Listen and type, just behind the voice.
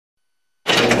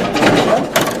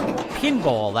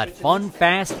Pinball, that fun,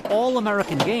 fast,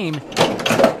 all-American game,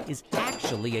 is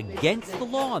actually against the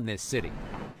law in this city.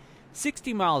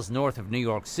 60 miles north of New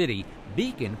York City,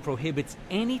 Beacon prohibits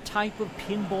any type of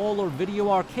pinball or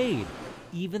video arcade,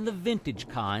 even the vintage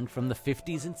kind from the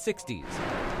 50s and 60s.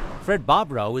 Fred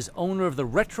Bobrow is owner of the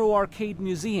Retro Arcade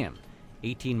Museum.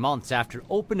 18 months after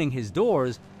opening his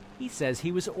doors, he says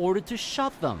he was ordered to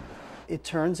shut them. It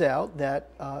turns out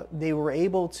that they were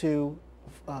able to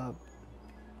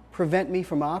prevent me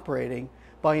from operating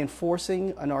by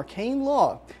enforcing an arcane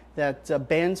law that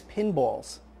bans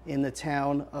pinballs in the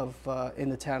town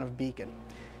of Beacon,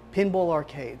 pinball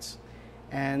arcades,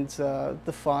 and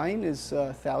the fine is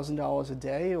 $1,000 a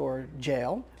day or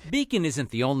jail. Beacon isn't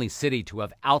the only city to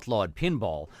have outlawed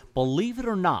pinball. Believe it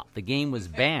or not, the game was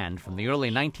banned from the early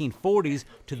 1940s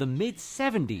to the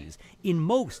mid-70s in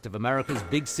most of America's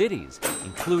big cities,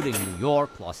 including New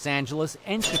York, Los Angeles,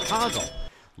 and Chicago.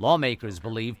 Lawmakers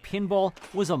believe pinball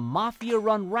was a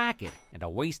mafia-run racket and a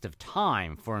waste of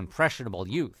time for impressionable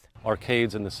youth.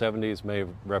 Arcades in the 70s may have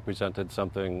represented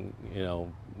something,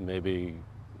 maybe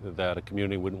that a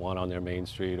community wouldn't want on their main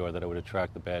street, or that it would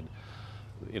attract the bad,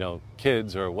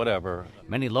 kids or whatever.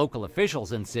 Many local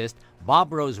officials insist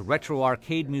Bobrow's Retro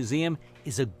Arcade Museum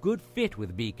is a good fit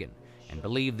with Beacon and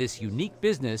believe this unique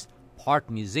business, part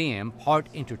museum, part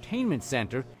entertainment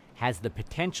center, has the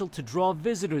potential to draw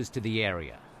visitors to the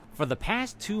area. For the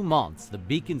past 2 months, the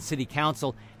Beacon City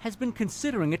Council has been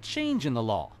considering a change in the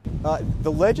law.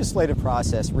 The legislative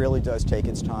process really does take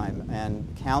its time, and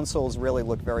councils really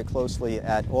look very closely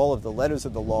at all of the letters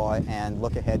of the law and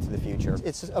look ahead to the future.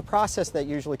 It's a process that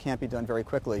usually can't be done very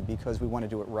quickly because we want to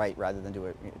do it right rather than do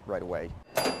it right away.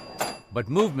 But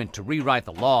movement to rewrite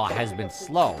the law has been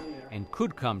slow and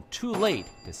could come too late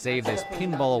to save this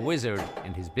pinball wizard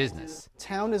and his business.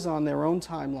 Town is on their own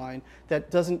timeline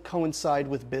that doesn't coincide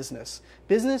with business.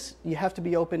 Business, you have to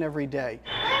be open every day.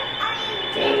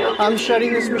 I'm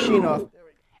shutting this machine off.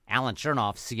 Alan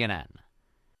Chernoff, CNN.